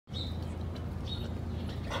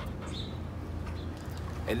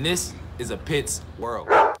and this is a Pit's World.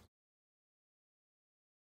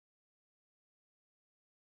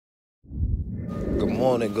 Good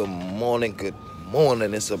morning, good morning, good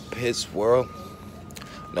morning. It's a Pit's World.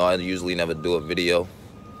 No, I usually never do a video.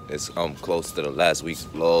 It's close to the last week's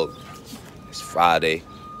vlog. It's Friday.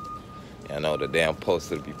 I know the damn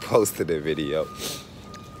poster to be posted a video.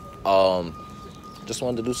 Just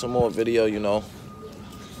wanted to do some more video, you know.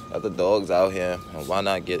 Got the dogs out here, and why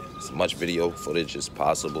not get as much video footage as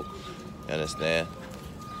possible? You understand?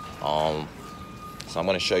 So I'm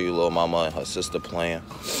gonna show you little mama and her sister playing,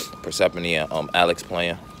 Persephone and Alex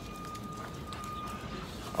playing.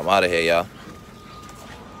 I'm out of here, y'all.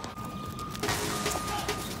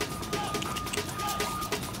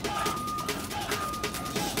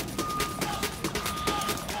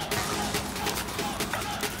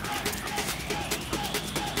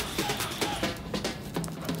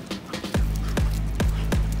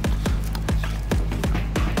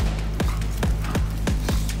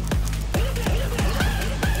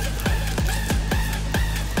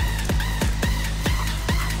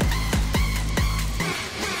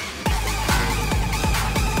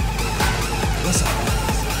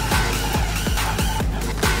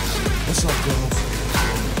 What's up, girls?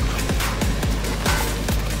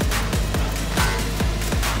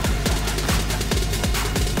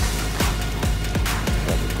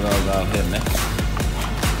 Got the girls out here, man.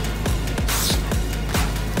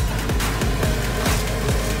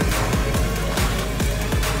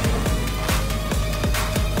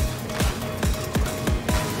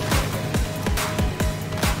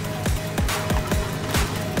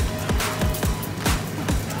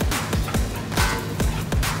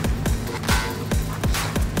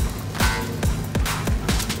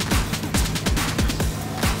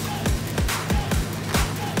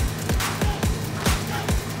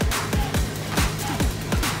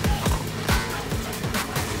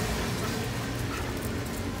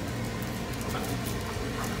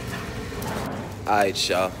 Alright,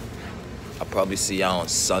 y'all. I'll probably see y'all on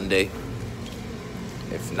Sunday.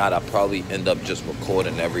 If not, I'll probably end up just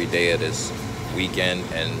recording every day of this weekend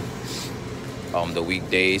and the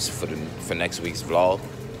weekdays for next week's vlog,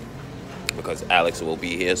 because Alex will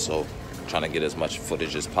be here, so I'm trying to get as much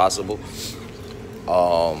footage as possible.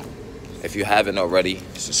 If you haven't already,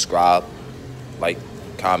 subscribe, like,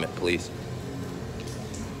 comment, please.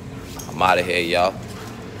 I'm out of here, y'all.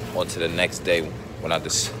 On to the next day when I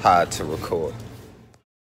decide to record.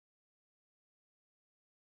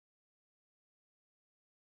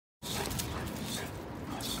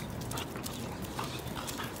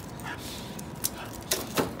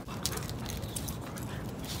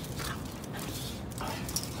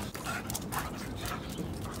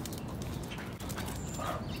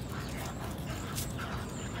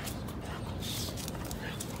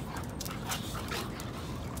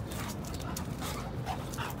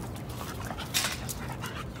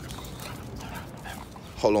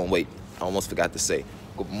 Hold on, wait. I almost forgot to say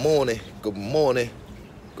good morning, good morning,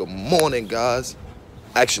 good morning, guys.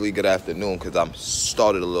 Actually, good afternoon, because I'm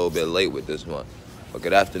started a little bit late with this one. But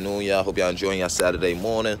good afternoon, y'all. Hope y'all enjoying your Saturday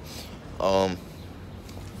morning. Yeah,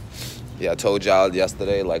 I told y'all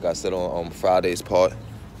yesterday, like I said on Friday's part,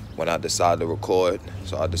 when I decided to record.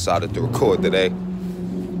 So I decided to record today.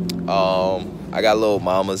 I got little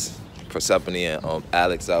mamas, Persephone and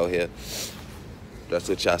Alex out here. That's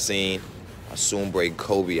what y'all seen. I soon break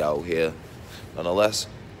Kobe out here. Nonetheless,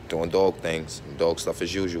 doing dog things, dog stuff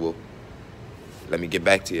as usual. Let me get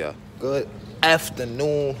back to y'all. Good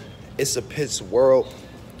afternoon. It's a Pit's World.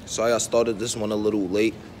 Sorry I started this one a little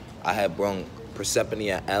late. I had brung Persephone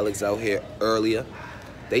and Alex out here earlier.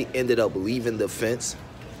 They ended up leaving the fence,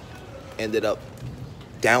 ended up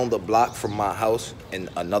down the block from my house in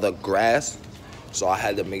another grass. So I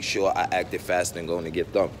had to make sure I acted fast and going to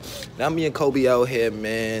get them. Now me and Kobe out here,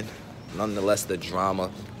 man. Nonetheless, the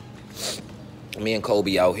drama. Me and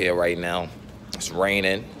Kobe out here right now. It's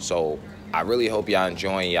raining, so I really hope y'all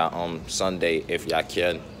enjoying y'all Sunday if y'all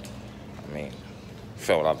can. I mean,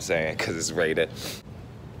 feel what I'm saying, because it's raining.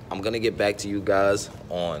 I'm gonna get back to you guys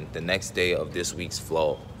on the next day of this week's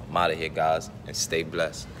vlog. I'm out of here, guys, and stay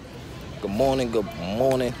blessed. Good morning, good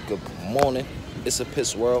morning, good morning. It's a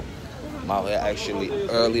Pit's World. I'm out here actually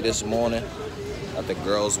early this morning. Got the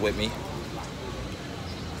girls with me.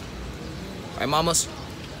 Hey, mamas.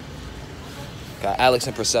 Got Alex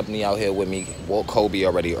and Persephone out here with me. Woke Kobe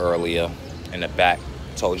already earlier in the back.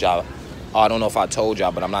 Told y'all, I don't know if I told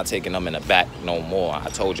y'all, but I'm not taking them in the back no more. I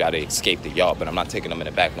told y'all they escaped the yard, but I'm not taking them in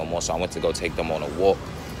the back no more, so I went to go take them on a walk.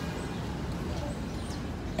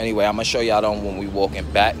 Anyway, I'm gonna show y'all them when we walking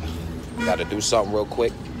back. Gotta do something real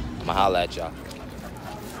quick. I'ma holla at y'all.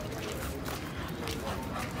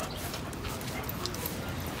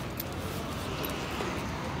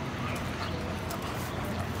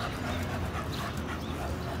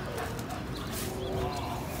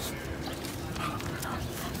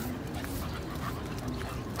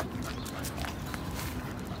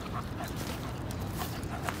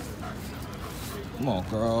 Come on,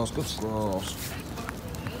 girls. Good girls.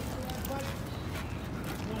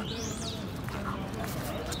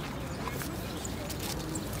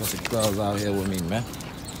 Got some girls out here with me, man.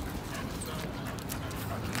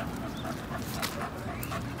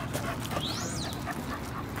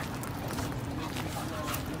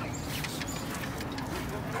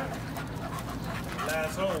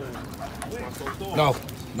 No,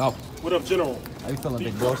 no. What up, General? How you feeling,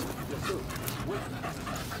 big boss? Yes, sir.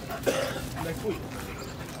 Next week.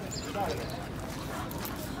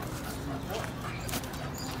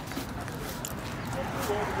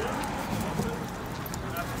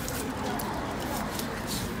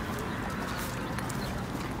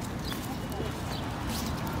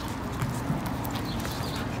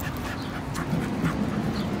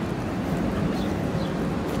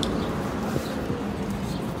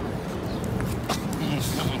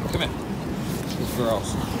 Come here. Good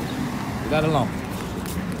girls. Leave that alone.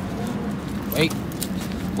 Wait.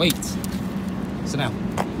 Wait. Sit down.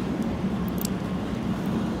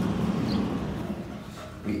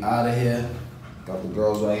 We out of here. Got the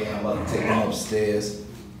girls right here. I'm about to take them upstairs.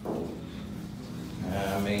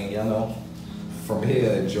 I mean, you know, from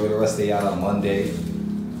here, enjoy the rest of y'all Monday.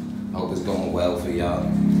 I hope it's going well for y'all.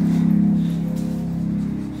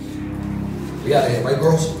 We out of here, right,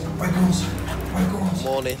 girls? Right, girls? Right, girls?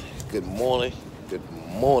 Good morning. Good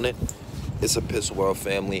morning. It's a ItsAPitWrld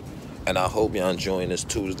family, and I hope y'all enjoying this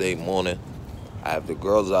Tuesday morning. I have the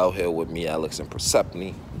girls out here with me, Alex and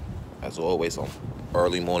Persephone, as always, on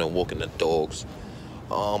early morning walking the dogs.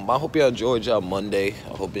 I hope y'all enjoyed y'all Monday.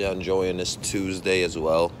 I hope y'all enjoying this Tuesday as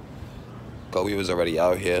well. Kobe was already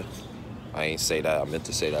out here. I ain't say that. I meant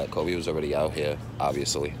to say that. Kobe was already out here,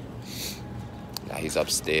 obviously. Now he's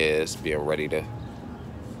upstairs, being ready to.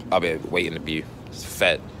 I've been waiting to be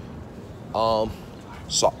fed.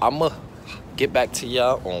 So I'ma get back to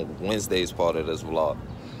y'all on Wednesday's part of this vlog.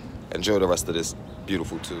 Enjoy the rest of this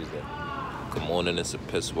beautiful Tuesday. Good morning, it's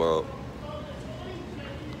ItsAPitWrld.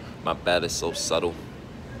 My bad is so subtle.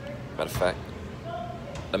 Matter of fact,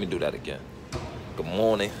 let me do that again. Good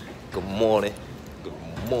morning, good morning, good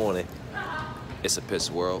morning. It's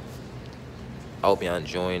ItsAPitWrld. I hope y'all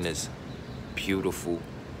enjoying this beautiful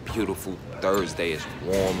Thursday. It's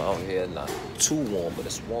warm out here, not too warm, but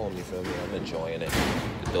it's warm, you feel me? I'm enjoying it.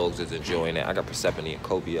 The dogs is enjoying it. I got Persephone and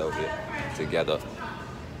Kobe out here together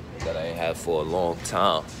that I ain't had for a long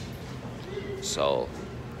time. So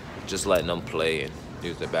just letting them play and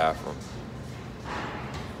use the bathroom.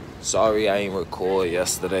 Sorry I ain't record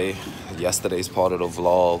yesterday. Yesterday's part of the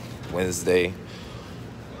vlog, Wednesday.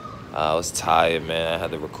 I was tired, man. I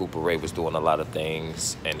had to recuperate, was doing a lot of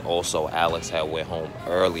things. And also, Alex had went home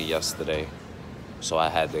early yesterday. So I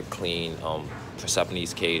had to clean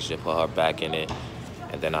Persephone's cage and put her back in it.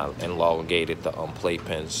 And then I elongated the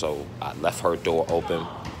playpen, so I left her door open.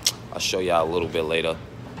 I'll show y'all a little bit later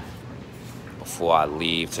before I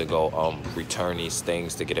leave to go return these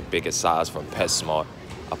things to get a bigger size from PetSmart.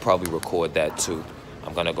 I'll probably record that too.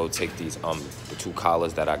 I'm gonna go take these the 2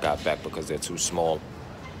 collars that I got back because they're too small,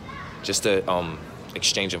 just to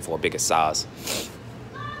exchange them for a bigger size.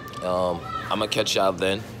 I'm gonna catch y'all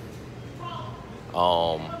then.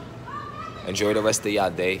 Enjoy the rest of y'all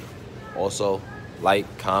day. Also, like,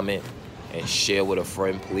 comment, and share with a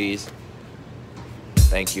friend, please.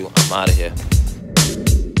 Thank you. I'm out of here.